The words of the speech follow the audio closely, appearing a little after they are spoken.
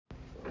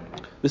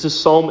This is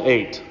Psalm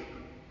 8.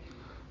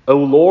 O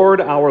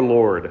Lord, our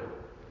Lord,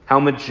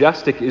 how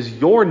majestic is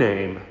your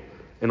name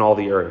in all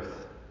the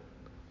earth.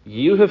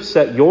 You have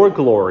set your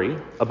glory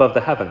above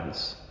the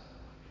heavens.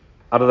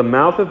 Out of the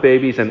mouth of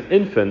babies and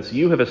infants,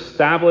 you have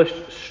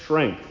established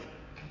strength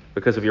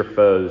because of your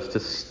foes, to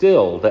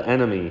still the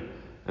enemy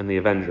and the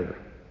avenger.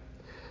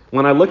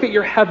 When I look at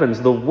your heavens,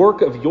 the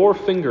work of your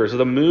fingers,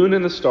 the moon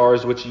and the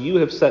stars which you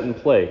have set in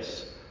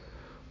place,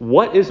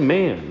 what is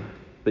man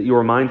that you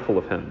are mindful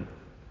of him,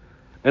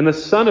 and the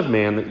son of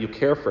man that you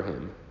care for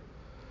him?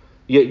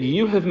 Yet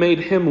you have made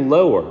him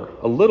lower,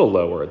 a little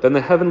lower, than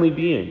the heavenly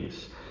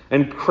beings,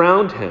 and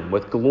crowned him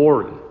with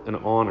glory and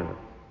honor.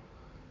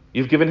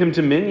 You've given him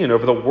dominion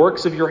over the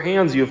works of your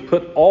hands. You have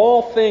put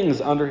all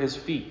things under his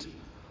feet,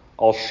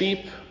 all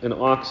sheep and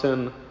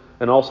oxen,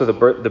 and also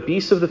the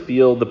beasts of the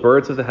field, the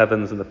birds of the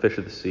heavens, and the fish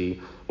of the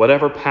sea,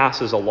 whatever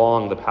passes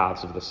along the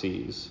paths of the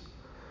seas.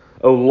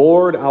 O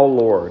Lord, our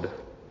Lord,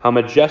 how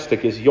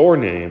majestic is your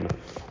name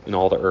in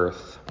all the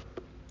earth.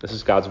 This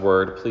is God's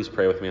word. Please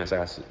pray with me as I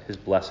ask his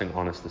blessing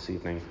on us this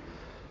evening.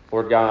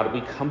 Lord God,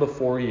 we come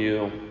before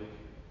you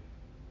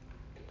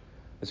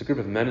as a group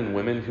of men and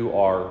women who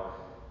are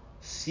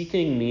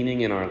seeking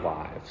meaning in our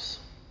lives.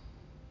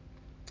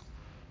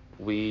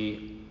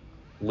 We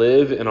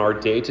live in our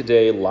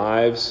day-to-day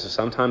lives,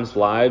 sometimes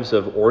lives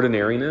of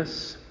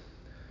ordinariness,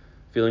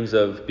 feelings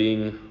of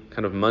being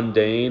kind of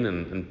mundane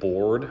and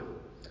bored.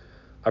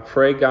 I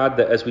pray, God,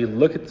 that as we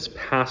look at this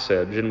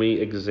passage and we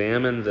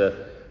examine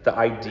the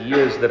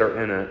ideas that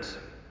are in it,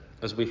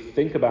 as we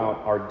think about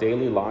our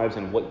daily lives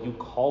and what you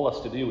call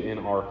us to do in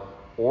our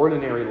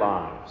ordinary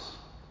lives,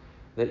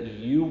 that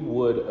you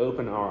would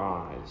open our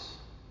eyes,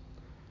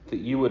 that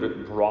you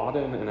would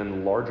broaden and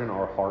enlarge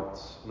our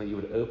hearts, and that you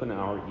would open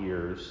our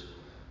ears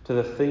to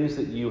the things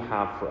that you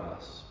have for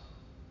us,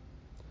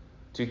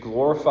 to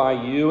glorify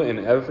you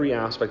in every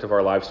aspect of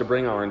our lives, to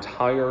bring our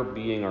entire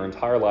being, our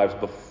entire lives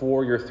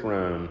before your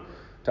throne,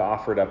 to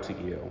offer it up to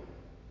you.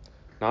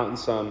 Not in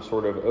some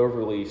sort of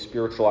overly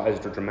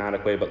spiritualized or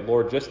dramatic way, but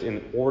Lord, just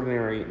in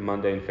ordinary,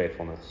 mundane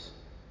faithfulness.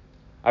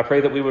 I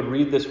pray that we would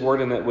read this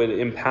word and that it would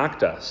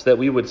impact us, that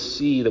we would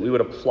see, that we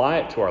would apply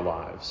it to our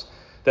lives,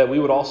 that we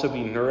would also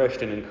be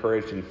nourished and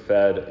encouraged and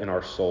fed in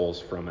our souls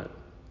from it.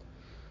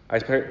 I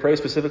pray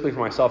specifically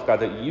for myself,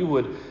 God, that you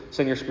would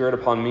send your Spirit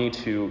upon me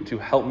to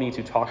help me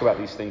to talk about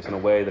these things in a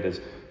way that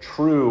is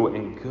true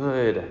and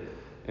good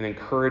and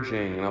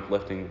encouraging and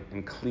uplifting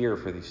and clear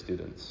for these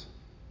students.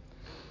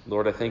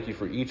 Lord, I thank you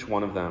for each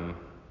one of them.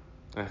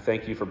 I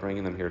thank you for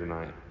bringing them here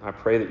tonight. I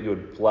pray that you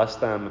would bless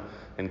them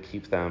and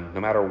keep them,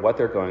 no matter what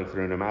they're going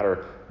through, no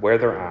matter where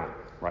they're at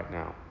right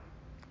now.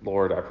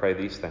 Lord, I pray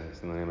these things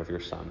in the name of your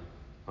Son.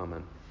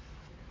 Amen.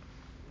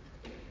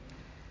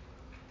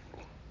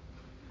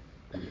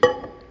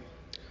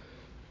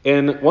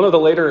 In one of the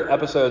later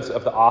episodes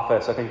of The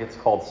Office, I think it's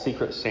called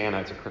Secret Santa,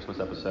 it's a Christmas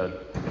episode,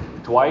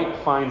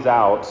 Dwight finds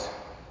out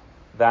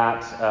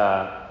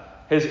that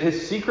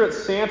his Secret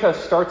Santa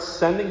starts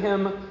sending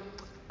him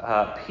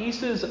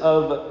pieces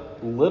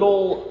of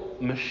little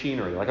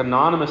machinery, like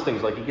anonymous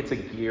things, like he gets a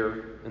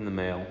gear in the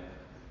mail,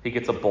 he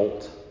gets a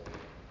bolt,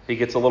 he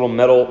gets a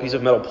little piece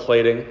of metal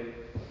plating.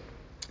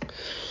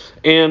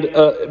 And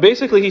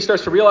basically he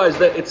starts to realize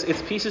that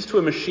it's pieces to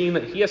a machine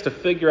that he has to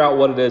figure out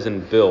what it is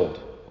and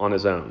build on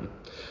his own.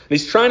 And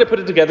he's trying to put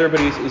it together, but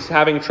he's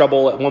having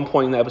trouble. At one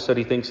point in the episode,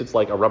 he thinks it's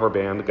like a rubber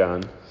band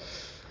gun.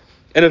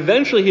 And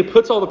eventually he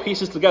puts all the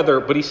pieces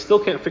together, but he still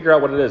can't figure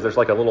out what it is. There's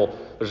a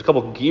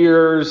couple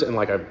gears and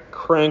like a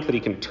crank that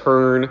he can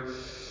turn. And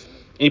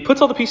he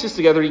puts all the pieces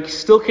together, he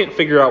still can't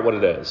figure out what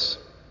it is.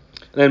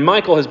 And then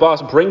Michael, his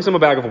boss, brings him a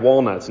bag of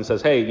walnuts and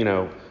says, hey,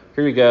 here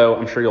you go,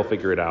 I'm sure you'll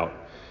figure it out.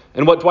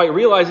 And what Dwight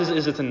realizes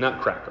is it's a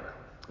nutcracker.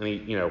 And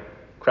he,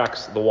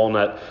 cracks the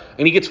walnut.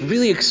 And he gets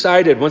really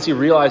excited once he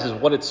realizes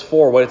what it's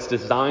for, what it's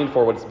designed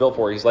for, what it's built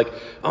for. He's like,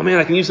 oh man,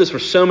 I can use this for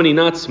so many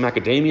nuts,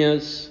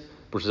 macadamias,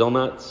 Brazil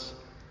nuts,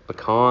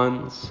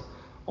 pecans,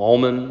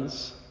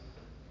 almonds,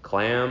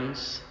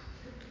 clams,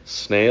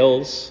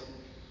 snails.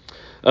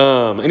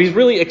 And he's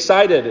really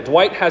excited.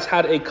 Dwight has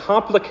had a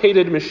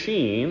complicated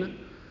machine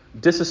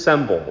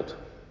disassembled.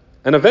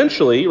 And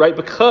eventually, right,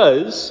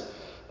 because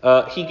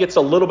he gets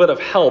a little bit of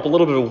help, a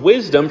little bit of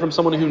wisdom from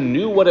someone who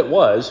knew what it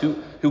was,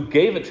 who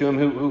gave it to him,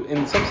 who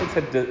in some sense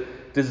had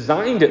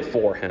designed it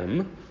for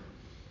him,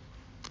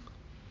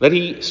 that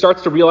he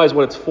starts to realize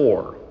what it's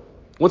for.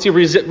 Once he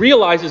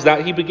realizes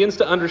that, he begins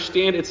to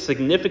understand its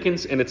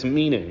significance and its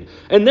meaning.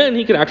 And then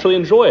he can actually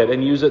enjoy it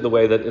and use it the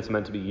way that it's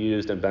meant to be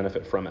used and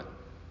benefit from it.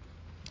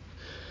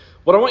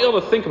 What I want you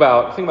all to think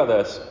about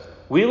this.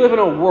 We live in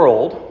a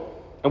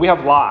world, and we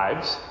have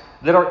lives,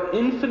 that are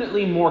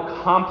infinitely more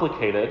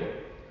complicated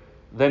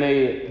than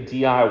a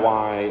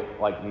DIY,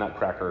 like,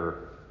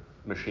 nutcracker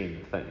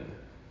machine thing.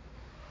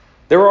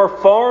 There are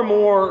far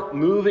more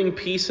moving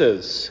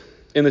pieces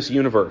in this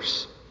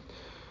universe.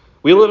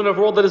 We live in a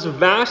world that is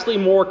vastly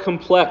more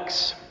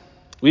complex.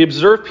 We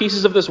observe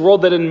pieces of this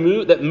world that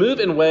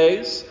move in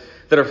ways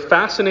that are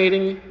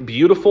fascinating,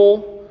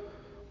 beautiful,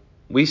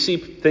 We see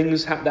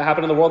things that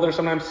happen in the world that are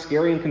sometimes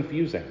scary and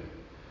confusing.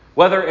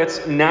 Whether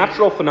it's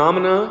natural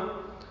phenomena,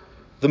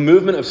 the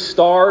movement of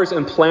stars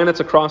and planets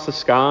across the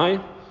sky,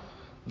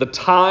 the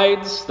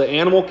tides, the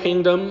animal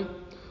kingdom,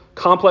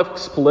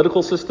 complex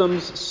political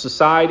systems,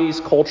 societies,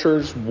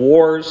 cultures,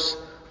 wars.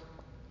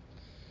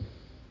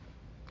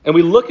 And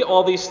we look at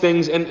all these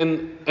things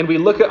and we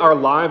look at our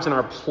lives and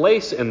our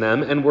place in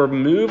them, and we're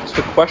moved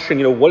to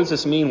question, what does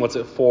this mean? What's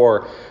it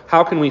for?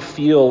 How can we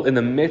feel in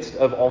the midst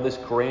of all this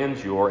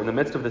grandeur, in the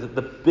midst of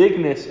the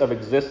bigness of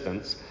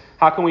existence,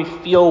 how can we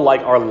feel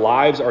like our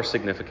lives are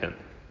significant?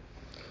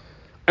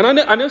 And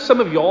I know some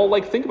of y'all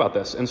think about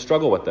this and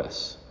struggle with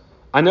this.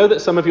 I know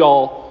that some of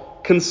y'all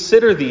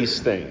consider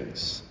these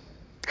things.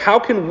 How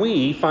can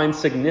we find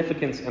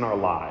significance in our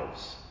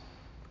lives?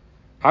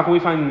 How can we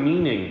find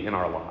meaning in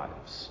our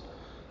lives?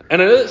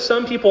 And I know that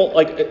some people,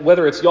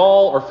 whether it's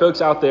y'all or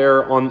folks out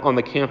there on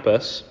the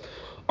campus,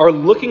 are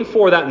looking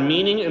for that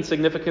meaning and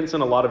significance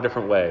in a lot of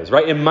different ways,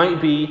 right? It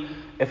might be,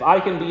 if I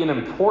can be an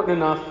important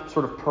enough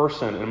sort of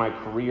person in my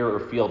career or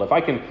field, if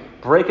I can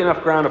break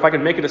enough ground, if I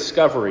can make a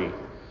discovery,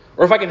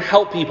 or if I can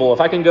help people,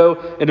 if I can go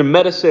into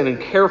medicine and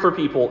care for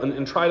people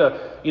and try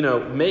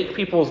to, make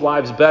people's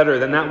lives better,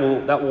 then that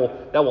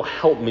will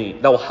help me.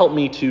 That will help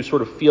me to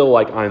sort of feel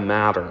like I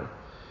matter.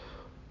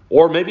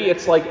 Or maybe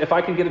it's if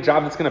I can get a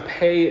job that's going to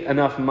pay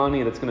enough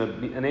money, that's going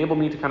to enable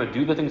me to kind of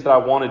do the things that I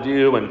want to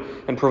do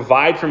and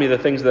provide for me the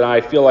things that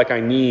I feel like I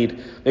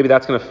need, maybe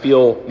that's going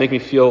to make me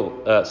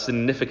feel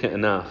significant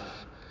enough.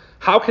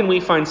 How can we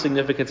find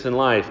significance in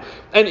life?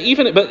 And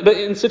but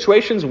in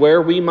situations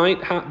where we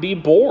might be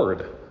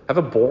bored, have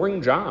a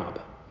boring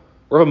job,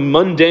 or have a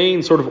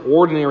mundane sort of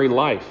ordinary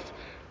life,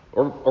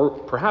 or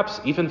perhaps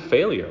even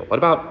failure. What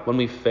about when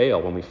we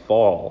fail, when we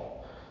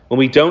fall? When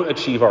we don't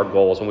achieve our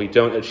goals, when we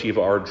don't achieve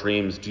our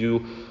dreams,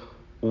 do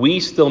we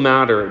still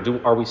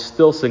matter? Are we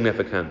still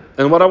significant?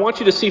 And what I want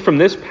you to see from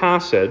this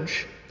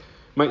passage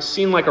might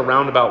seem like a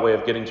roundabout way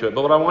of getting to it,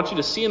 but what I want you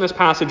to see in this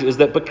passage is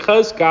that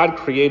because God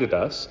created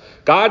us,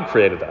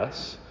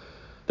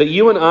 that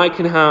you and I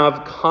can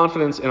have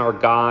confidence in our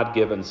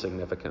God-given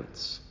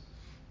significance.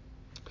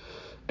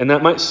 And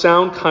that might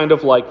sound kind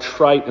of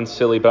trite and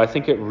silly, but I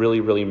think it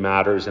really, really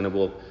matters, and it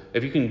will,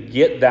 if you can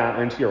get that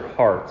into your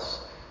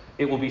hearts,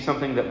 it will be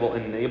something that will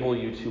enable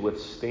you to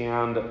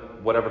withstand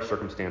whatever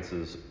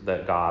circumstances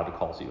that God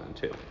calls you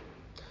into.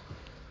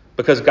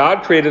 Because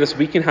God created us,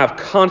 we can have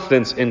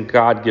confidence in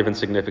God-given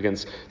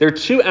significance. There are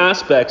two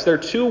aspects, there are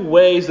two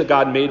ways that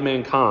God made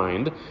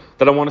mankind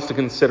that I want us to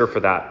consider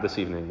for that this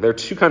evening. There are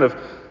two kind of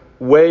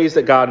ways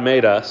that God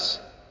made us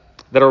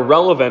that are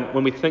relevant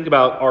when we think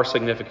about our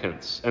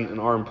significance and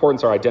our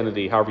importance, our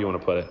identity, however you want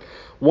to put it.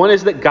 One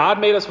is that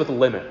God made us with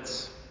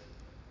limits.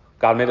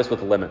 God made us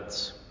with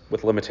limits,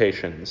 with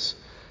limitations.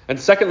 And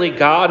secondly,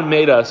 God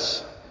made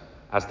us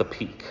as the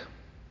peak,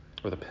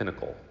 or the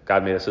pinnacle.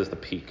 God made us as the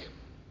peak.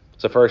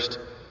 So first,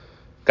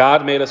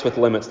 God made us with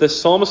limits. This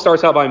psalm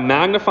starts out by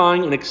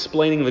magnifying and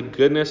explaining the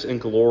goodness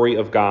and glory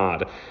of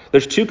God.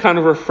 There's two kind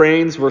of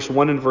refrains, verse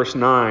 1 and verse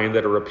 9,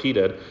 that are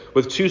repeated,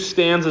 with two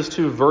stanzas,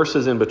 two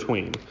verses in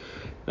between.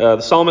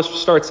 The psalmist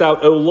starts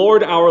out, O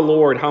Lord, our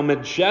Lord, how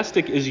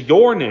majestic is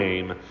your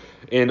name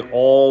in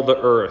all the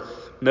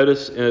earth.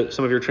 Notice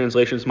some of your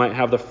translations might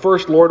have the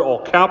first Lord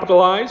all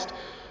capitalized,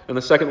 and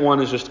the second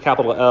one is just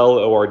capital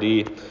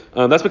L-O-R-D.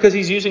 That's because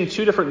he's using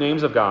two different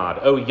names of God.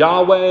 O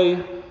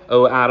Yahweh,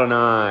 O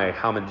Adonai,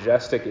 how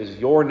majestic is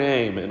your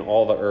name in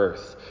all the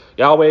earth.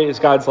 Yahweh is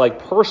God's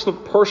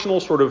personal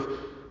sort of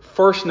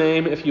first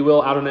name, if you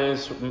will. Adonai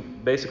is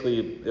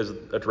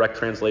a direct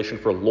translation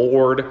for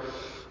Lord.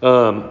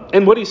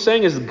 And what he's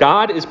saying is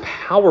God is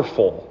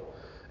powerful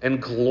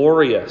and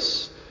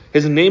glorious.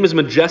 His name is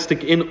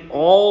majestic in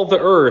all the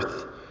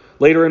earth.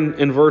 Later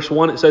in verse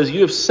 1, it says,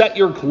 you have set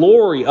your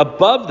glory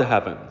above the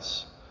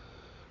heavens.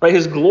 Right?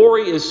 His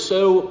glory is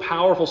so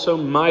powerful, so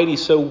mighty,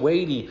 so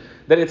weighty,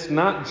 that it's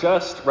not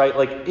just,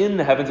 in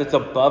the heavens, it's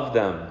above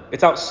them.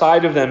 It's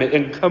outside of them. It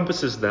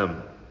encompasses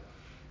them.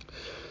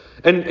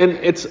 And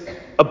it's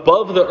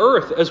above the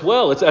earth as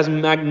well. It's as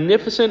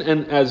magnificent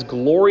and as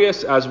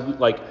glorious as,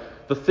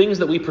 the things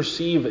that we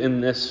perceive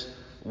in this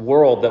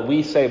world that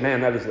we say,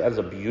 man, that is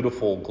a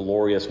beautiful,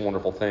 glorious,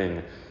 wonderful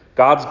thing.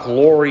 God's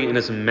glory and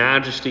his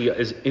majesty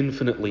is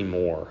infinitely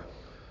more.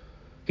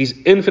 He's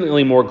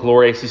infinitely more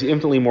glorious, he's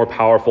infinitely more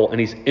powerful, and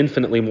he's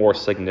infinitely more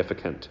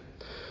significant.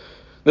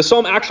 The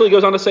psalm actually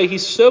goes on to say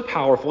he's so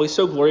powerful, he's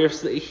so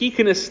glorious, that he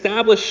can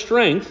establish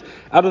strength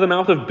out of the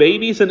mouth of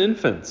babies and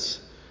infants.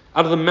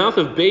 Out of the mouth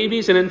of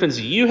babies and infants,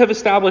 you have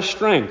established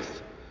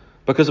strength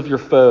because of your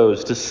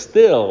foes to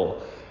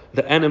still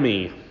the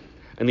enemy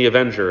and the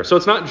avenger. So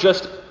it's not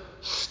just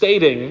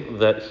stating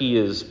that he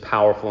is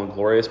powerful and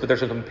glorious, but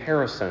there's a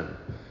comparison.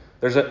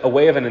 There's a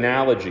way of an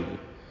analogy.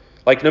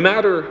 No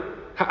matter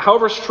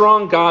however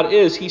strong God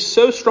is, he's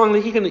so strong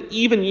that he can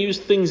even use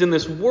things in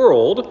this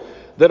world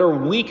that are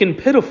weak and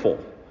pitiful,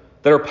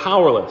 that are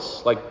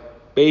powerless, like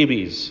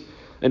babies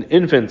and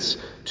infants,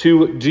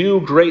 to do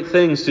great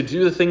things, to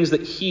do the things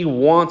that he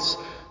wants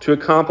to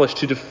accomplish,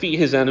 to defeat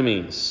his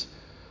enemies,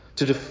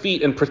 to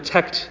defeat and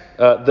protect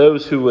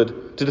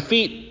to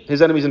defeat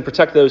his enemies and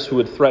protect those who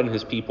would threaten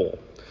his people.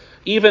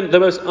 Even the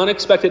most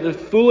unexpected and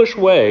foolish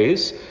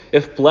ways,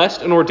 if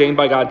blessed and ordained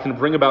by God, can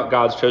bring about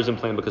God's chosen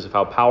plan because of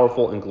how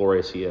powerful and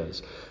glorious he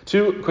is.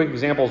 Two quick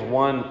examples.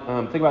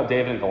 One, think about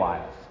David and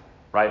Goliath,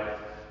 right?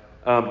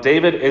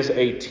 David is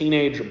a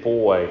teenage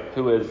boy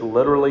who is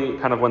literally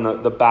kind of when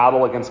the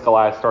battle against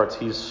Goliath starts,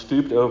 he's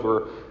stooped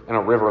over in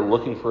a river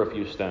looking for a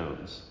few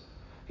stones.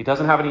 He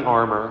doesn't have any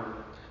armor.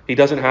 He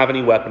doesn't have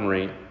any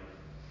weaponry.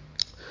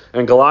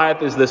 And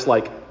Goliath is this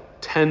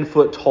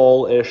 10-foot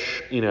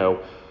tall-ish,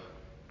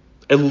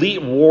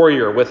 elite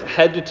warrior with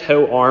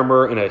head-to-toe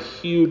armor and a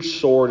huge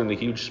sword and a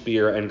huge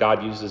spear, and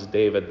God uses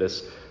David,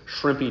 this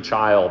shrimpy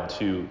child,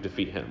 to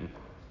defeat him.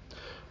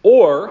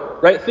 Or,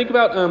 right, think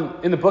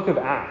about in the book of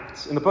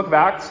Acts. In the book of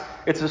Acts,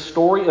 it's a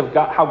story of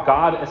God, how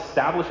God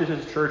establishes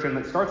his church, and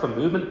it starts a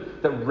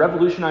movement that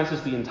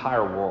revolutionizes the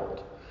entire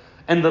world.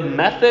 And the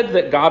method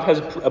that God has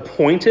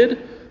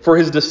appointed for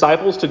his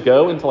disciples to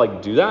go and to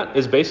do that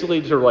is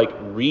basically to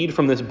read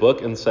from this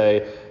book and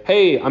say,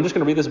 hey, I'm just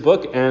going to read this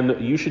book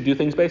and you should do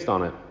things based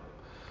on it.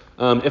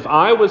 If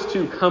I was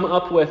to come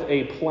up with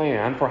a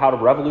plan for how to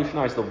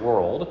revolutionize the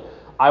world,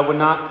 I would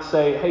not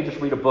say, hey,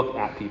 just read a book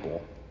at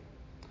people.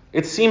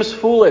 It seems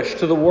foolish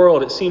to the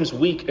world. It seems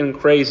weak and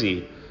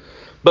crazy.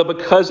 But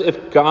because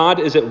if God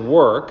is at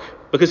work,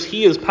 because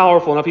he is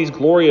powerful enough, he's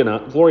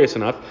glorious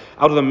enough,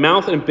 out of the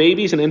mouth of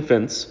babies and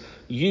infants,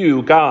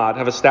 you, God,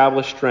 have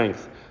established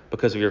strength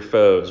because of your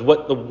foes.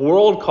 What the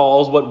world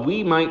calls, what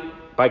we might,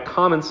 by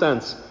common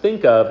sense,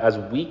 think of as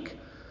weak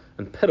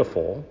and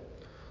pitiful,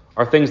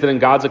 are things that in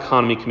God's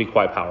economy can be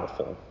quite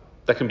powerful,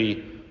 that can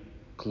be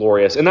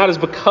glorious. And that is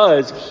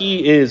because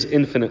he is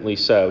infinitely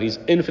so. He's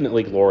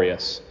infinitely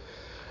glorious.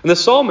 And the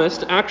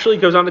psalmist actually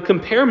goes on to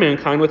compare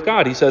mankind with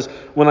God. He says,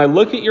 when I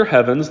look at your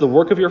heavens, the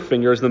work of your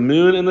fingers, the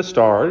moon and the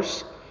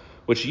stars,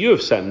 which you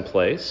have set in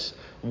place,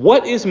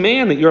 what is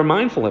man that you are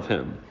mindful of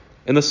him,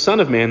 and the son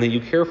of man that you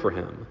care for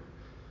him?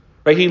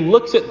 Right? He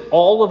looks at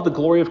all of the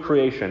glory of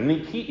creation.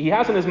 And he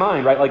has in his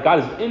mind, right, God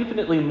is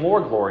infinitely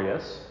more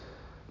glorious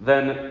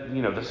than,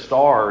 the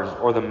stars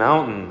or the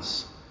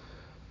mountains,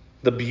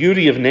 the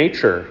beauty of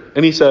nature.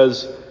 And he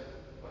says,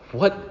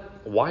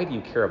 why do you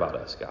care about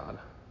us, God?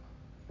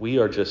 We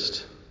are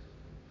just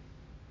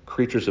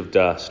creatures of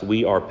dust.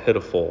 We are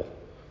pitiful.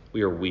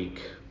 We are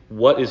weak.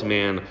 What is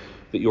man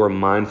that you are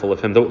mindful of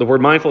him? The word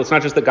mindful, it's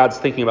not just that God's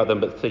thinking about them,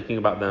 but thinking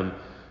about them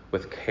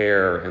with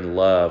care and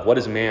love. What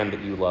is man that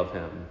you love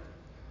him?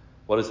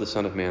 What is the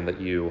Son of Man that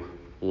you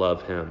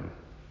love him?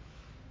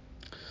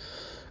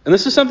 And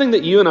this is something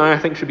that you and I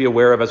think, should be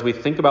aware of as we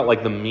think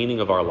about the meaning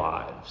of our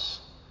lives.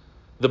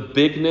 The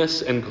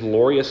bigness and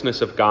gloriousness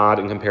of God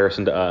in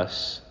comparison to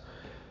us.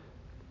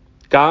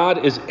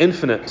 God is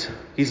infinite.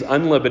 He's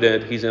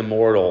unlimited. He's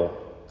immortal.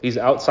 He's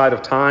outside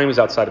of time. He's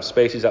outside of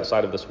space. He's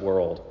outside of this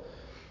world.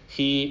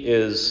 He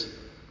is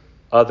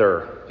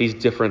other. He's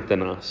different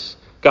than us.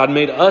 God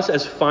made us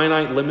as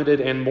finite, limited,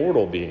 and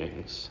mortal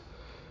beings.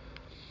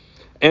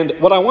 And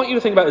what I want you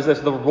to think about is this: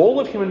 the role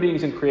of human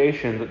beings in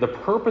creation, that the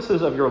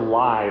purposes of your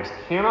lives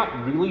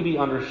cannot really be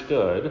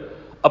understood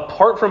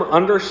apart from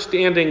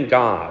understanding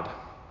God.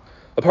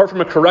 Apart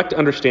from a correct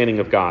understanding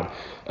of God.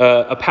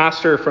 A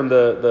pastor from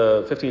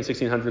the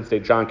 1600s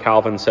named John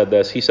Calvin said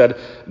this. He said,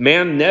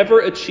 man never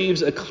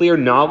achieves a clear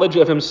knowledge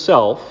of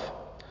himself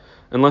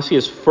unless he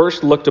has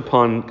first looked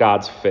upon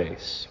God's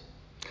face.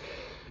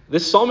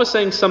 This psalm is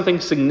saying something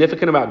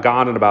significant about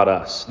God and about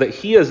us, that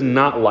he is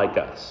not like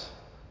us.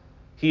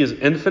 He is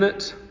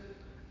infinite,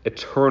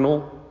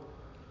 eternal.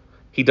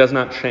 He does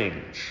not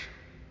change.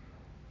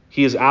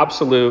 He is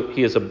absolute.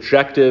 He is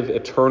objective,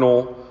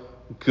 eternal,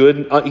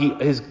 good.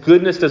 His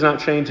goodness does not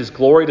change. His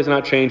glory does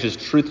not change. His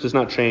truth does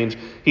not change.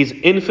 He's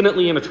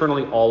infinitely and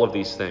eternally all of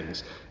these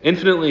things.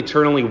 Infinitely,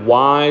 eternally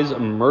wise,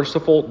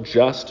 merciful,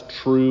 just,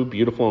 true,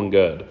 beautiful, and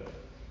good.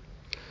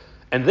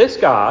 And this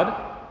God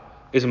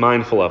is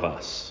mindful of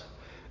us.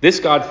 This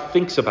God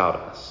thinks about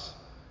us.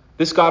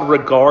 This God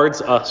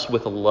regards us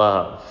with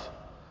love.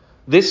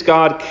 This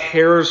God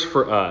cares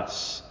for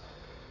us.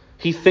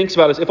 He thinks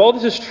about us. If all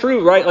this is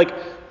true, right,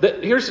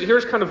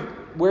 here's kind of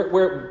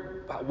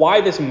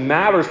why this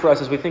matters for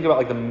us as we think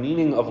about the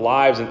meaning of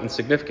lives and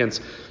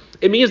significance.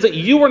 It means that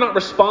you are not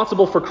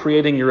responsible for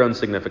creating your own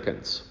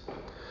significance.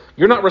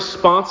 You're not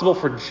responsible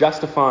for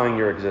justifying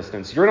your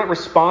existence. You're not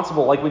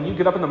responsible, when you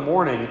get up in the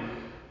morning,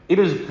 it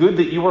is good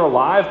that you are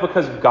alive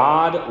because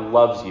God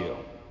loves you.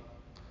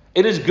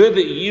 It is good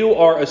that you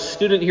are a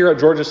student here at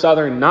Georgia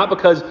Southern, not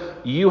because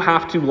you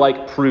have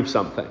to prove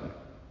something.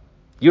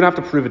 You don't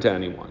have to prove it to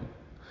anyone,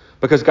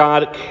 because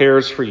God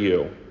cares for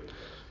you.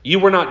 You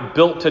were not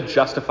built to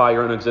justify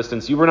your own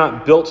existence. You were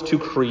not built to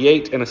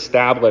create and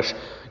establish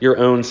your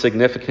own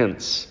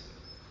significance.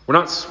 We're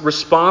not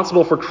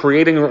responsible for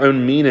creating our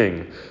own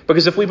meaning,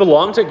 because if we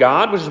belong to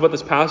God, which is what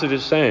this passage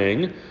is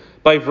saying,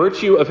 by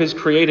virtue of his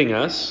creating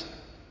us,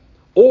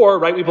 or,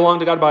 right, we belong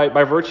to God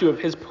by virtue of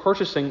his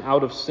purchasing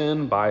out of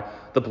sin by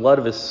the blood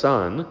of his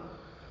Son,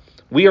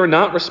 We are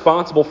not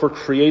responsible for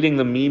creating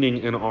the meaning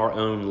in our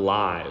own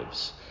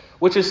lives,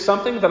 which is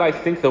something that I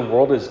think the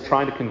world is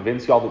trying to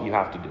convince y'all that you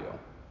have to do.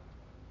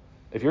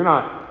 If you're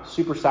not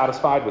super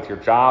satisfied with your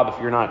job, if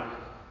you're not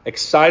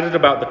excited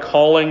about the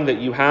calling that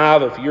you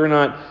have, if you're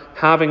not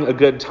having a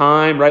good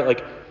time, right?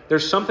 Like,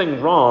 there's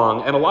something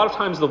wrong. And a lot of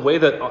times the way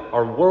that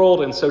our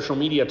world and social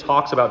media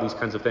talks about these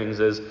kinds of things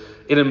is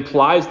it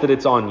implies that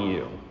it's on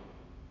you,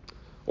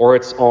 or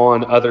it's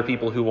on other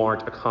people who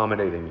aren't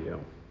accommodating you.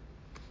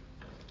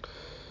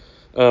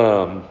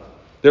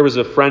 There was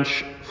a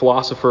French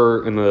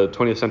philosopher in the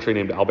 20th century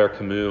named Albert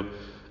Camus,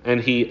 and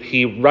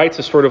he writes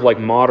a sort of like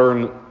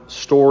modern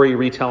story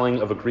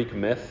retelling of a Greek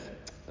myth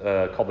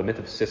called the myth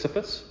of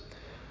Sisyphus.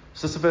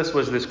 Sisyphus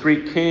was this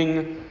Greek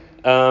king,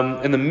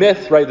 and the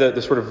myth, right,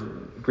 the sort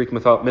of Greek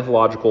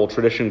mythological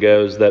tradition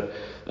goes that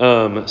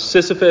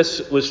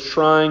Sisyphus was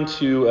trying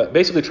to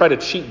basically try to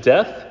cheat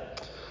death,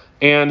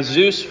 and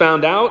Zeus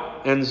found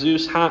out, and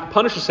Zeus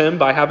punishes him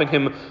by having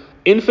him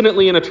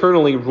infinitely and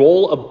eternally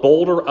roll a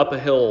boulder up a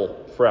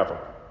hill forever.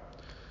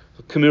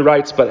 Camus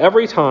writes, but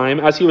every time,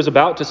 as he was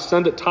about to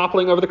send it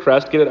toppling over the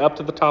crest, get it up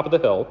to the top of the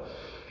hill,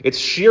 its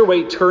sheer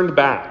weight turned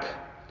back,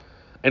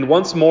 and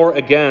once more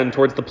again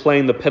towards the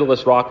plain the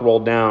pitiless rock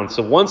rolled down.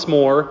 So once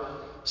more,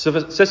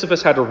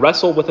 Sisyphus had to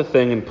wrestle with the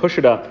thing and push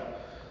it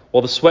up,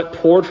 while the sweat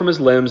poured from his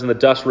limbs and the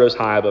dust rose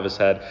high above his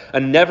head. A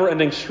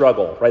never-ending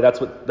struggle, right? That's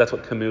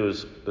what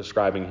Camus is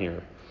describing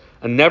here.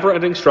 A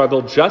never-ending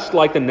struggle, just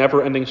like the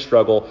never-ending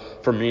struggle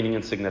for meaning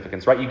and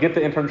significance, right? You get the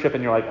internship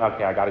and you're like,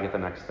 okay, I got to get the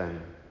next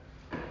thing.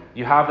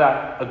 You have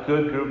a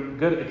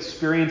good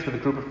experience with a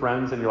group of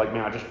friends, and you're like,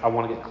 man, I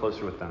want to get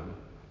closer with them.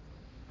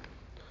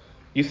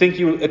 You think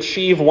you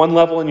achieve one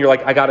level, and you're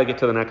like, I got to get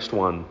to the next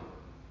one.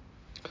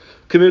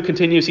 Camus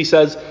continues, he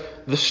says,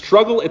 the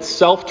struggle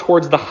itself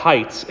towards the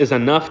heights is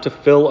enough to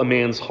fill a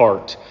man's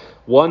heart.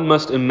 One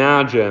must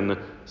imagine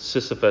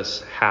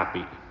Sisyphus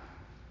happy.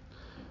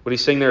 What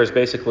he's saying there is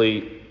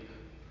basically,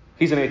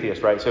 he's an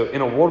atheist, right? So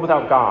in a world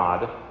without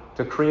God,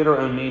 to create our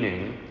own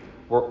meaning,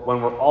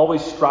 when we're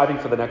always striving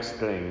for the next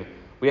thing,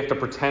 we have to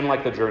pretend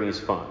like the journey is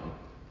fun.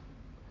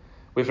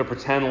 We have to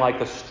pretend like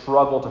the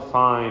struggle to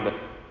find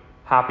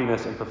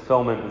happiness and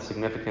fulfillment and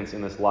significance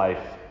in this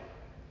life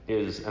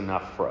is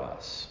enough for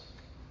us.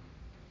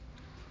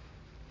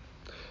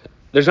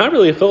 There's not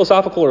really a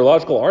philosophical or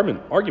logical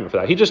argument for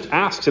that. He just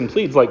asks and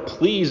pleads, like,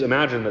 please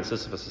imagine that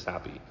Sisyphus is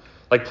happy.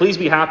 Like, please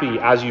be happy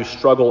as you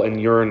struggle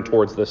and yearn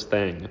towards this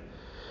thing.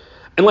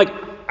 And, like,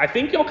 I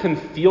think y'all can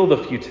feel the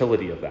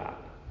futility of that.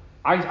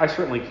 I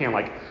certainly can.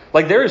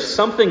 Like there is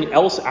something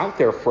else out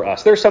there for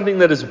us. There's something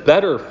that is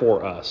better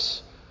for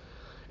us.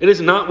 It is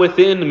not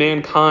within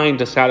mankind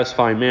to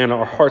satisfy man.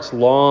 Our hearts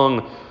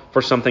long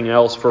for something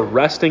else, for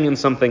resting in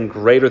something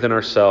greater than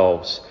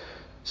ourselves.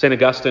 St.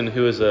 Augustine,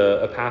 who is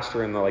a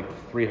pastor in the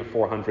 300s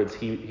or 400s,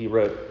 he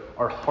wrote,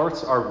 our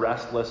hearts are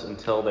restless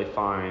until they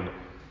find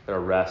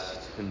their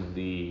rest in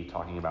thee,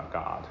 talking about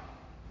God.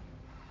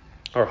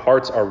 Our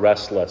hearts are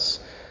restless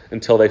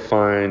until they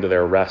find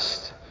their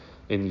rest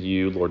in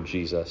you, Lord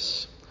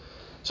Jesus.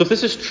 So if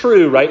this is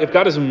true, right, if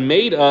God has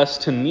made us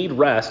to need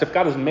rest, if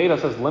God has made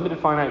us as limited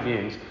finite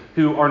beings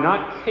who are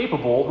not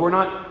capable, who are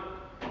not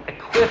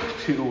equipped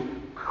to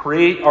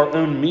create our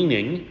own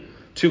meaning,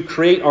 to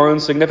create our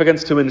own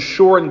significance, to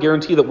ensure and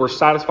guarantee that we're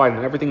satisfied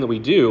in everything that we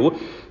do,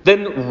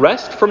 then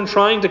rest from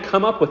trying to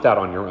come up with that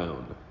on your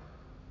own.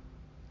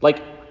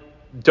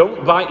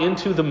 Don't buy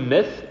into the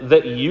myth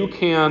that you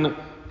can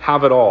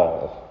have it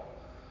all.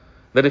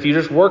 That if you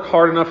just work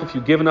hard enough, if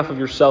you give enough of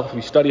yourself, if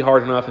you study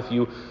hard enough, if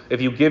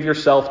you give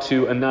yourself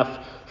to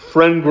enough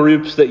friend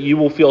groups, that you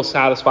will feel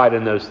satisfied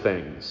in those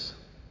things.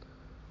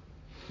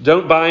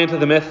 Don't buy into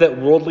the myth that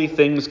worldly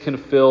things can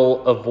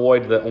fill a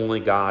void that only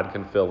God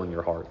can fill in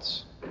your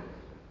hearts.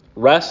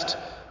 Rest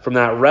from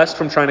that. Rest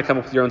from trying to come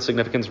up with your own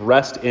significance.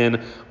 Rest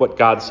in what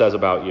God says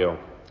about you.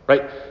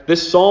 Right?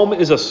 This psalm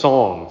is a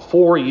song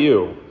for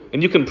you.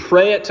 And you can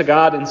pray it to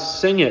God and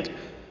sing it.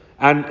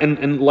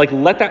 And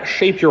let that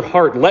shape your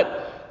heart.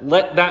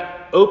 Let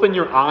that open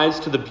your eyes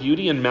to the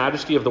beauty and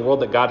majesty of the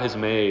world that God has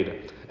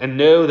made. And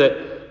know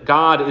that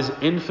God is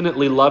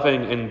infinitely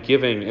loving and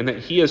giving, and that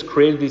he has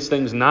created these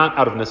things not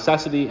out of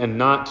necessity and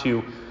not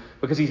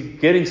because he's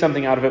getting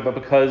something out of it, but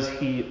because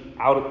he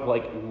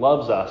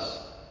loves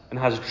us and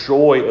has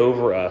joy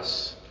over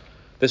us.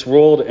 This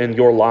world and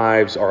your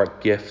lives are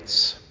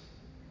gifts.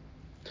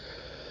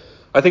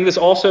 I think this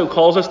also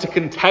calls us to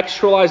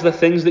contextualize the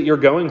things that you're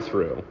going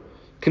through.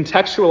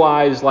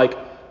 Contextualize,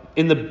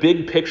 in the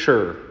big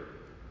picture,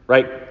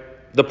 right?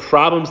 The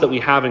problems that we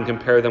have, and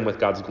compare them with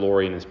God's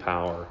glory and his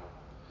power.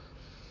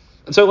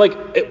 And so,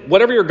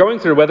 whatever you're going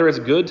through, whether it's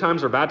good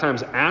times or bad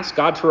times, ask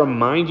God to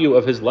remind you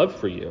of his love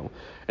for you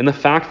and the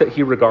fact that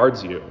he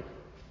regards you.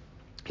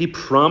 He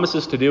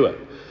promises to do it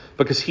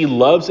because he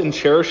loves and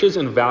cherishes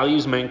and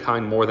values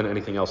mankind more than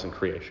anything else in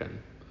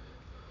creation.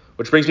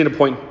 Which brings me to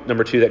point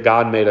number 2, that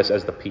God made us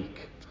as the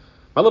peak.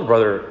 My little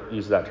brother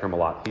uses that term a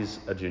lot. He's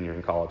a junior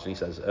in college, and he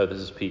says, oh, this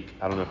is peak.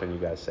 I don't know if any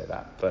of you guys say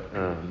that, but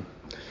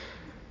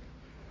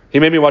he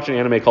made me watch an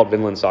anime called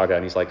Vinland Saga,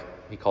 and he's like,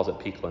 he calls it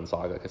Peakland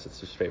Saga because it's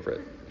his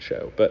favorite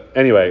show. But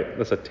anyway,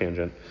 that's a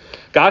tangent.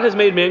 God has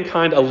made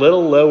mankind a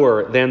little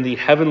lower than the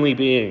heavenly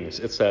beings,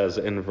 it says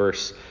in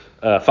verse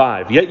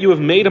 5. Yet you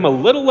have made him a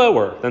little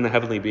lower than the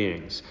heavenly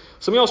beings.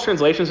 Some of y'all's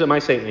translations, it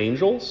might say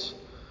angels.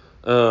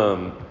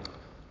 I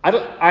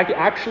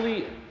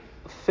actually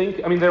think,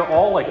 they're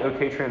all like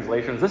okay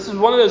translations. This is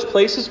one of those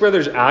places where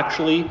there's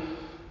actually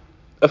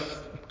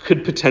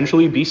could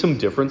potentially be some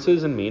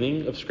differences in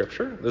meaning of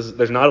Scripture.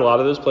 There's not a lot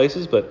of those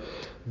places, but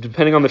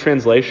depending on the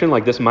translation,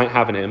 like this might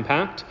have an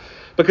impact.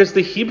 Because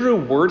the Hebrew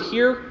word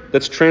here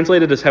that's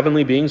translated as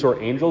heavenly beings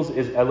or angels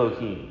is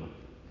Elohim.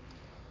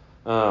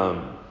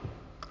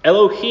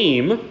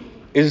 Elohim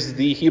is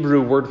the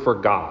Hebrew word for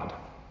God.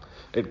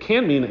 It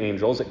can mean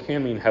angels, it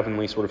can mean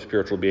heavenly sort of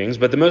spiritual beings,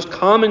 but the most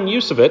common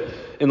use of it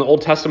in the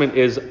Old Testament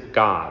is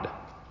God.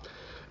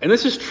 And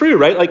this is true,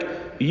 right? Like,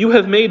 you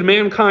have made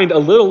mankind a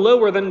little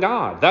lower than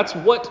God. That's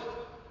what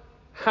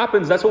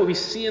happens. That's what we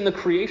see in the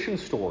creation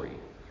story.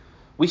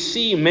 We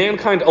see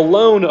mankind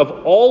alone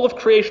of all of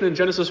creation in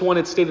Genesis 1.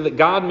 It's stated that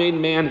God made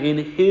man in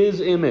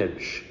his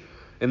image.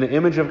 In the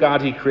image of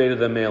God, he created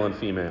them male and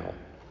female.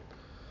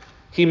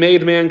 He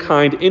made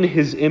mankind in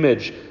his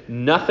image.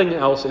 Nothing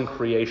else in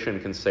creation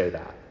can say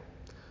that.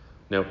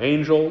 No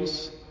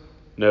angels,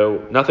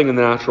 nothing in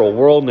the natural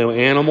world, no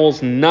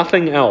animals,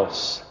 nothing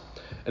else.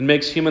 It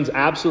makes humans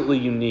absolutely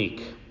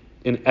unique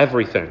in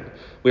everything.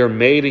 We are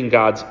made in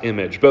God's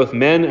image. Both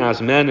men as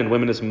men and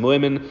women as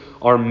women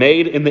are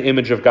made in the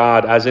image of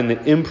God, as in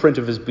the imprint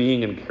of his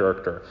being and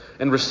character,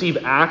 and receive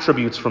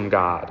attributes from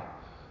God.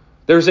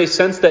 There's a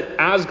sense that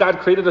as God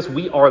created us,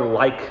 we are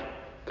like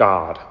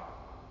God.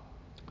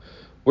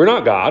 We're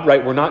not God,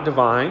 right? We're not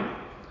divine.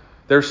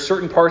 There's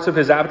certain parts of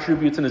his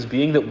attributes and his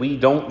being that we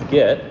don't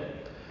get.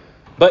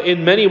 But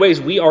in many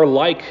ways, we are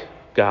like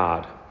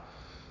God.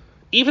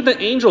 Even the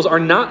angels are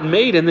not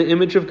made in the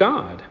image of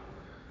God.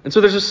 And so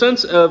there's a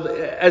sense of,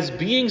 as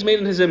beings made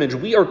in his image,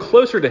 we are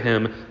closer to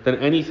him than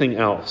anything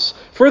else.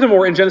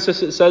 Furthermore, in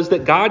Genesis, it says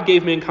that God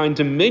gave mankind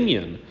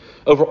dominion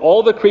over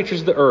all the creatures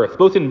of the earth,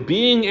 both in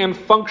being and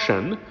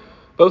function,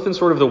 both in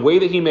sort of the way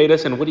that he made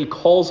us and what he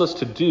calls us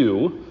to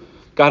do.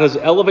 God has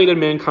elevated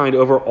mankind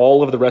over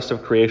all of the rest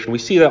of creation. We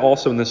see that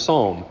also in this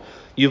psalm.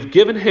 You've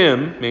given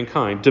him,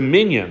 mankind,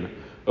 dominion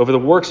over the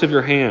works of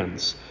your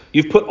hands.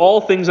 You've put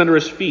all things under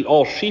his feet,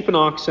 all sheep and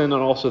oxen,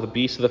 and also the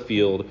beasts of the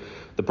field,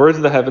 the birds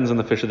of the heavens and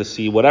the fish of the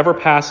sea, whatever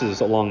passes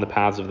along the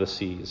paths of the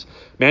seas.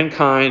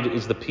 Mankind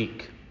is the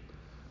peak.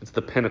 It's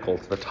the pinnacle.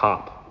 It's the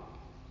top,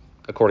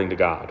 according to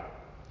God.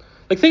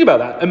 Like, think about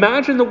that.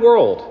 Imagine the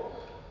world.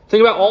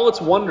 Think about all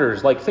its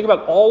wonders. Like, think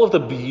about all of the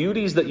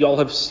beauties that y'all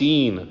have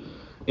seen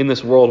in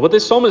this world. What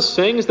this psalm is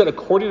saying is that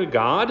according to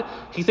God,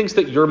 he thinks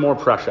that you're more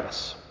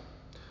precious.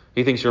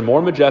 He thinks you're more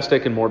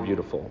majestic and more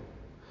beautiful.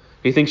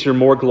 He thinks you're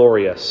more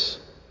glorious.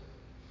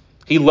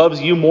 He loves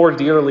you more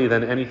dearly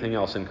than anything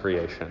else in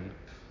creation.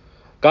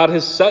 God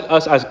has set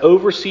us as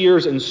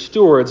overseers and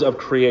stewards of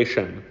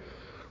creation.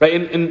 Right?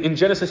 In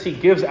Genesis, he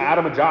gives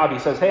Adam a job. He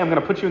says, hey, I'm going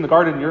to put you in the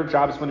garden, and your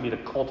job is going to be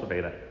to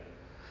cultivate it.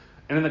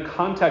 And in the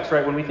context,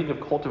 right, when we think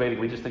of cultivating,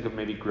 we just think of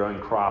maybe growing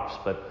crops,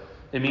 but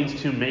it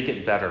means to make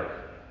it better,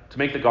 to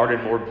make the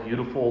garden more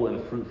beautiful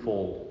and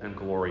fruitful and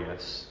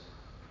glorious.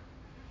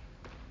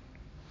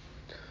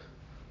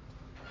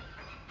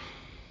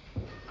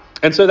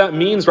 And so that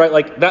means, right,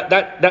 like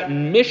that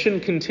mission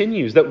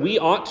continues, that we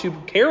ought to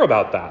care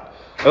about that,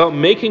 about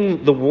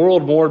making the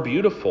world more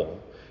beautiful.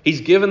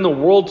 He's given the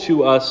world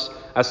to us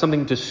as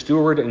something to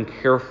steward and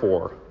care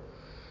for,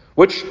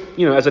 which,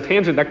 as a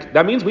tangent,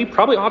 that means we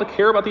probably ought to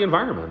care about the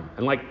environment.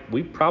 And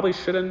we probably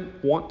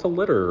shouldn't want to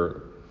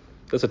litter.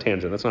 That's a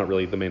tangent. That's not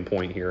really the main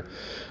point here.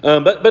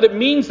 But it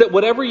means that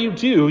whatever you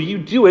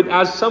do it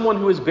as someone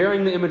who is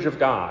bearing the image of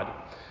God.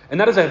 And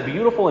that is a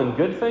beautiful and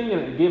good thing,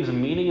 and it gives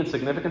meaning and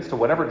significance to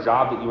whatever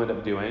job that you end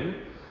up doing.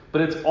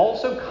 But it's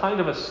also kind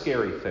of a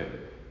scary thing.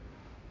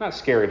 Not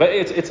scary, but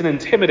it's an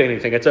intimidating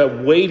thing. It's a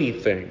weighty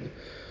thing.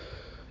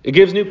 It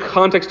gives new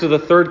context to the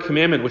third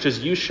commandment, which is,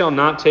 you shall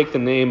not take the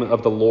name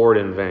of the Lord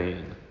in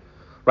vain.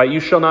 Right? You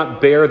shall not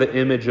bear the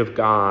image of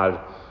God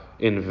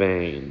in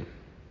vain.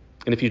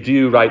 And if you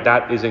do, right,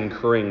 that is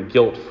incurring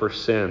guilt for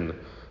sin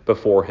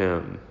before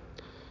him.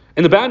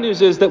 And the bad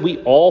news is that we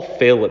all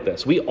fail at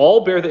this. We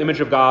all bear the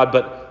image of God,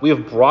 but we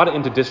have brought it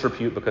into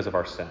disrepute because of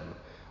our sin.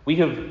 We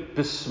have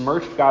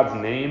besmirched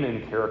God's name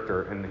and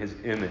character and his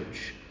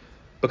image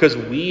because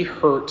we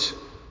hurt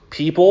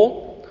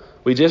people,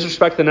 we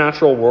disrespect the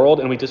natural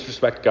world, and we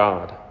disrespect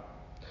God.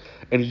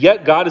 And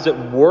yet God is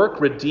at work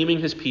redeeming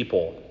his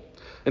people.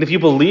 And if you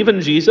believe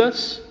in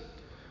Jesus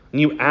and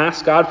you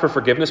ask God for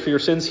forgiveness for your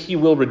sins, he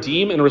will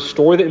redeem and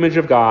restore the image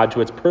of God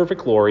to its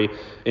perfect glory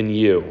in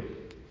you.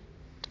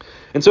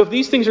 And so if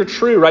these things are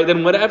true, right,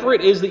 then whatever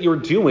it is that you're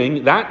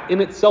doing, that in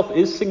itself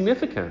is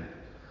significant.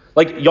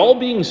 Like, y'all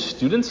being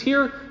students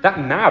here, that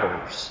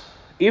matters.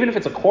 Even if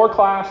it's a core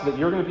class that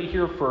you're going to be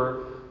here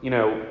for,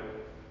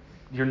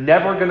 you're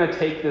never going to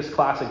take this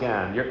class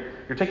again.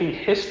 You're taking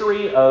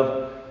history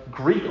of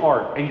Greek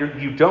art, and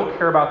you don't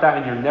care about that,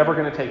 and you're never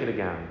going to take it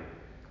again.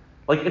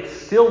 Like, it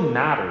still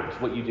matters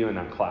what you do in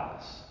that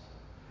class.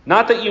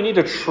 Not that you need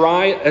to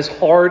try as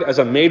hard as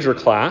a major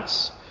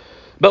class,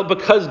 but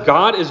because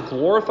God is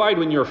glorified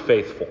when you're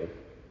faithful.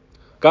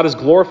 God is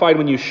glorified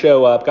when you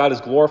show up. God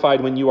is glorified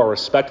when you are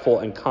respectful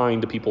and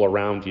kind to people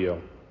around you.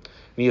 And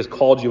he has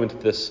called you into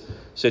this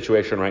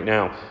situation right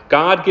now.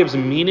 God gives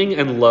meaning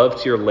and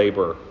love to your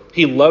labor.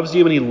 He loves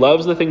you and he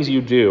loves the things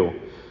you do.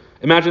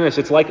 Imagine this.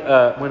 It's like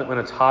when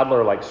a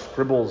toddler like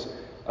scribbles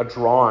a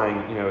drawing.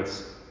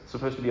 It's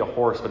supposed to be a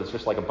horse, but it's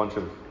just like a bunch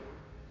of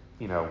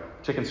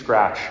chicken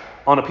scratch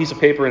on a piece of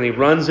paper, and he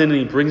runs in and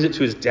he brings it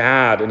to his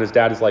dad, and his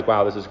dad is like,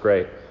 wow, this is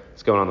great.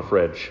 It's going on the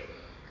fridge.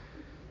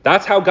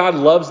 That's how God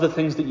loves the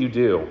things that you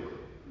do.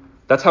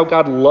 That's how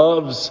God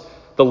loves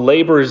the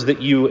labors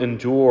that you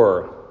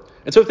endure.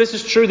 And so if this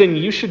is true, then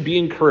you should be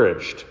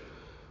encouraged.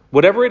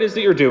 Whatever it is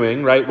that you're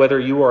doing, right, whether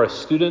you are a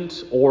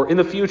student or in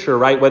the future,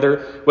 right,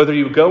 whether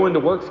you go into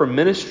work for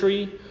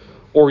ministry,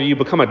 or you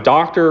become a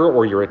doctor,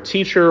 or you're a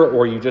teacher,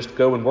 or you just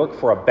go and work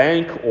for a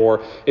bank,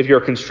 or if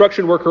you're a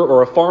construction worker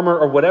or a farmer,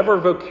 or whatever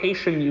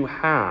vocation you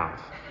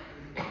have,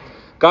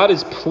 God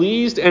is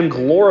pleased and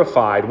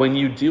glorified when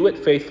you do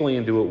it faithfully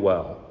and do it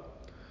well.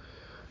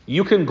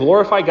 You can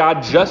glorify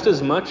God just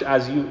as much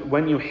as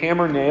when you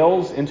hammer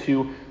nails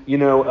into,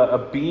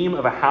 a beam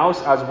of a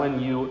house as when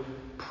you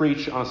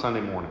preach on a Sunday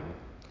morning.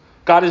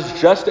 God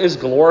is just as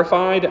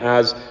glorified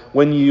as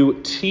when you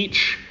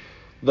teach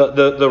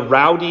the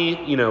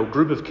rowdy,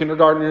 group of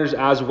kindergartners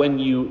as when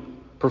you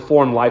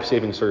perform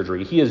life-saving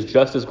surgery. He is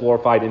just as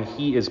glorified and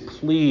he is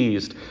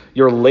pleased.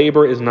 Your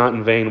labor is not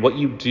in vain. What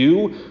you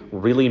do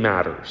really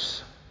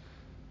matters.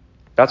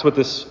 That's what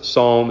this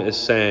psalm is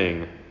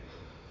saying.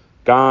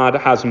 God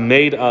has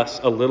made us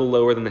a little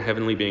lower than the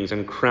heavenly beings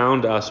and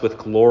crowned us with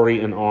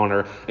glory and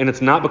honor. And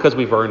it's not because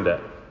we've earned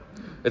it.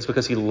 It's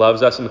because he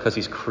loves us and because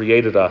he's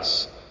created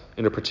us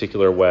in a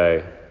particular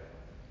way.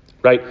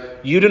 Right?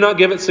 You do not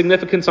give it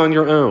significance on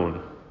your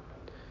own.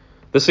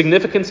 The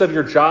significance of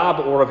your job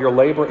or of your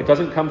labor, it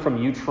doesn't come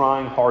from you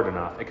trying hard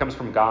enough. It comes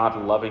from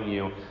God loving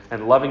you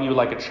and loving you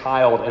like a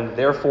child, and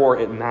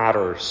therefore it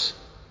matters.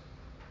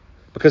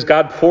 Because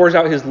God pours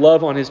out his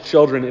love on his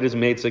children, it is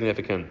made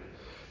significant.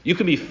 You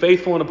can be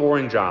faithful in a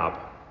boring job.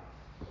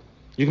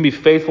 You can be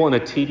faithful in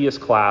a tedious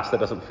class that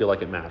doesn't feel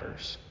like it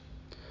matters.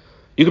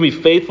 You can be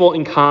faithful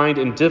and kind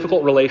in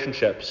difficult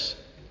relationships.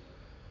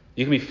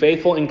 You can be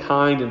faithful and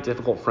kind in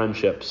difficult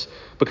friendships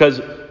because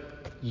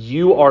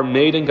you are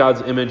made in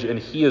God's image and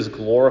he is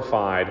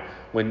glorified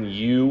when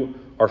you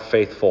are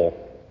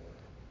faithful.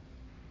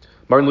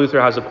 Martin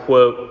Luther has a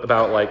quote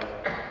about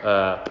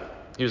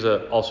he was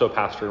also a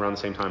pastor around the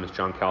same time as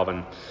John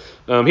Calvin.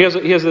 He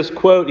has this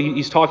quote.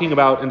 He's talking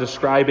about and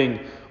describing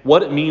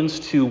what it means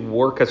to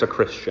work as a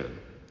Christian.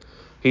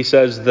 He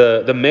says,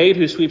 the maid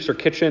who sweeps her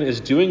kitchen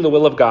is doing the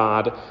will of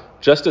God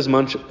just as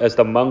much as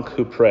the monk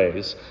who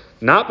prays,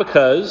 not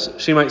because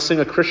she might sing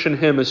a Christian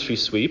hymn as she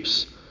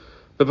sweeps,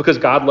 but because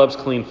God loves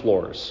clean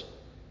floors.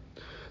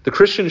 The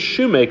Christian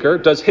shoemaker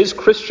does his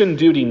Christian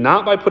duty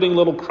not by putting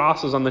little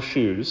crosses on the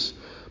shoes,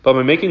 but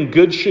by making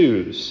good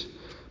shoes,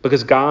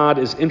 because God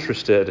is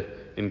interested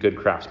in good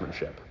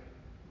craftsmanship.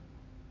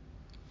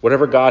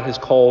 Whatever God has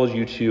called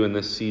you to in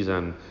this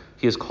season,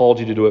 he has called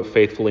you to do it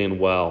faithfully and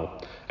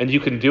well. And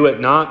you can do it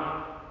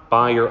not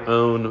by your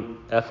own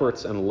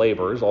efforts and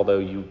labors, although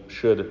you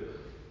should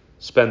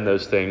spend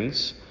those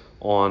things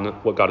on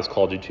what God has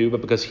called you to,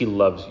 but because he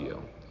loves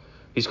you.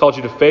 He's called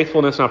you to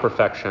faithfulness, not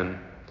perfection.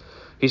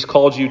 He's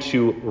called you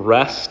to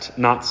rest,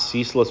 not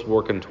ceaseless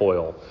work and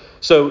toil.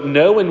 So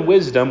know in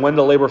wisdom when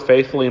to labor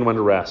faithfully and when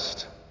to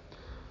rest.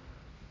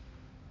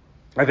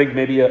 I think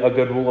maybe a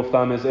good rule of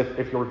thumb is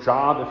if your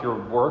job, if your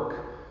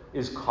work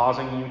is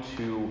causing you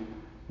to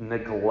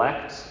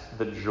neglect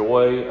the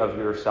joy of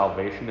your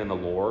salvation in the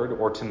Lord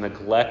or to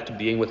neglect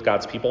being with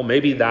God's people,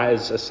 maybe that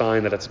is a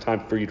sign that it's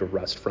time for you to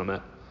rest from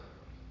it.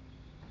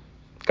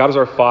 God is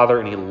our Father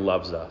and he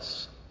loves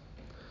us.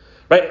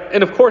 Right?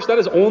 And of course, that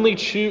is only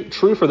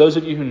true for those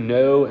of you who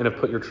know and have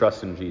put your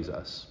trust in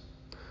Jesus.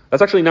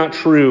 That's actually not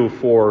true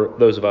for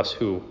those of us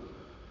who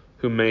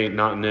may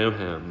not know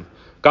him.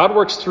 God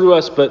works through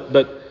us,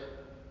 but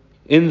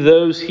in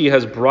those he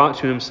has brought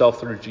to himself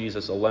through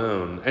Jesus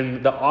alone.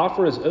 And the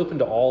offer is open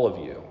to all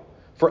of you.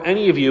 For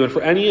any of you, and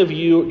for any of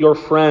you, your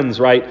friends,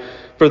 right?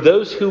 For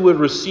those who would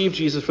receive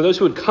Jesus, for those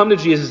who would come to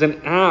Jesus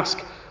and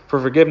ask for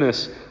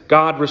forgiveness,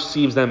 God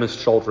receives them as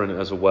children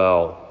as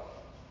well.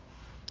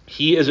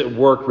 He is at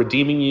work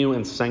redeeming you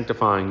and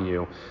sanctifying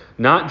you,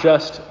 not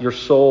just your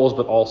souls,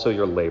 but also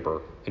your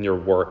labor and your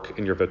work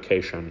and your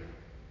vocation.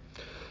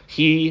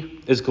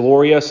 He is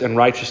glorious and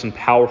righteous and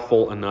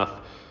powerful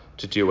enough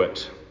to do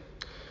it.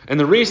 And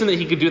the reason that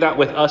he could do that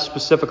with us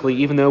specifically,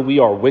 even though we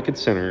are wicked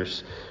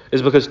sinners,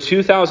 is because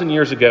 2,000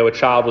 years ago, a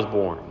child was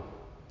born.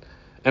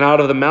 And out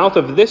of the mouth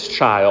of this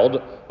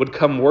child would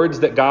come words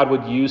that God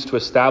would use to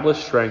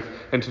establish strength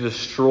and to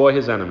destroy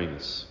his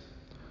enemies.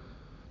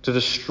 To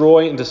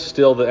destroy and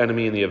distill the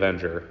enemy and the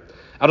avenger.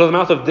 Out of the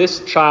mouth of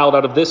this child,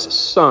 out of this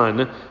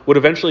son, would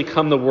eventually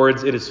come the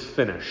words, "It is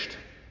finished."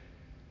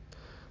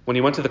 when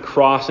he went to the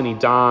cross and he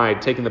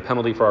died, taking the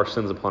penalty for our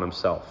sins upon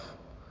himself.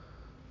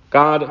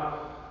 God,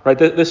 right,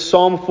 this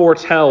Psalm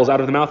foretells out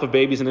of the mouth of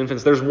babies and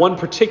infants, there's one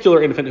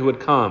particular infant who would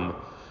come,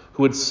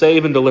 who would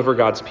save and deliver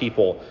God's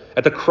people.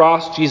 At the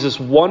cross, Jesus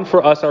won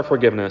for us our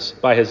forgiveness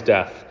by his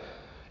death,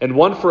 and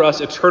won for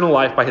us eternal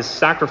life by his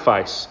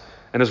sacrifice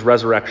and his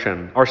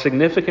resurrection. Our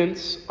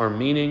significance, our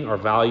meaning, our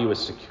value is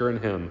secure in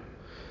him,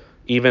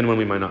 even when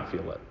we might not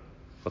feel it.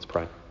 Let's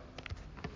pray.